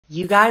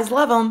You guys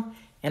love them,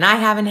 and I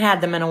haven't had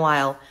them in a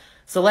while.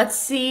 So let's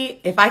see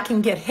if I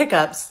can get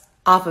hiccups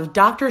off of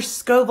Dr.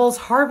 Scoville's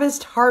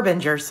Harvest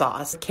Harbinger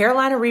sauce.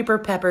 Carolina Reaper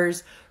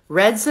peppers,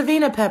 red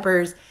Savina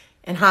peppers,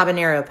 and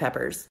habanero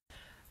peppers.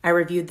 I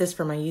reviewed this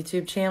for my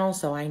YouTube channel,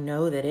 so I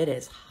know that it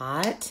is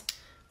hot.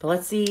 But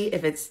let's see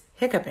if it's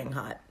hiccuping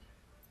hot.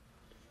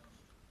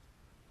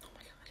 Oh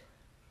my God.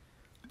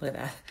 Look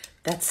at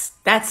that.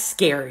 That's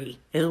scary,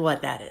 is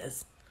what that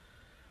is.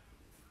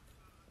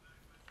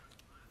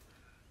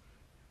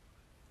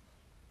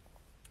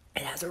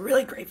 It has a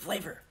really great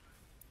flavor.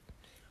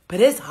 But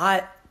it's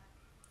hot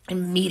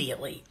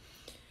immediately.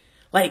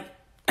 Like,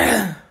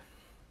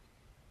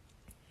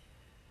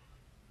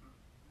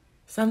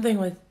 something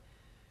with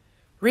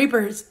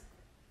Reapers.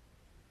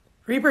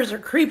 Reapers are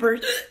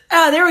creepers.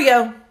 Ah, there we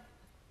go.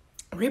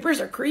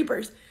 Reapers are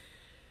creepers.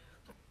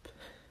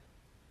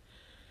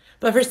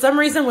 But for some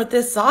reason with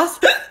this sauce,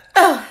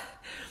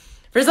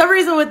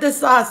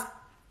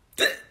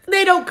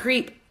 they don't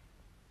creep.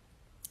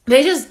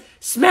 They just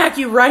smack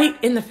you right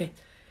in the face.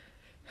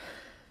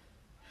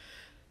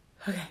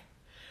 Okay.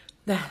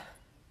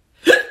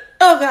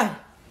 Oh God.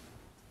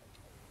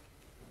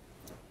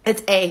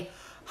 It's a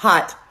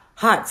hot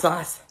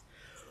sauce.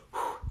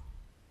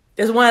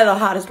 It's one of the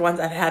hottest ones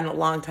I've had in a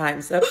long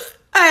time. So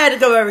I had to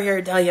go over here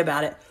and tell you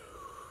about it.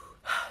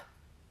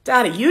 It's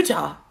out of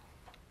Utah.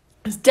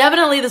 It's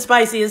definitely the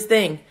spiciest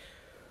thing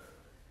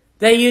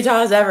that Utah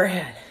has ever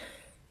had.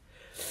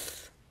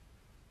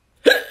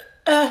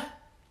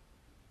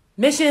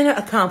 Mission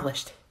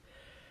accomplished.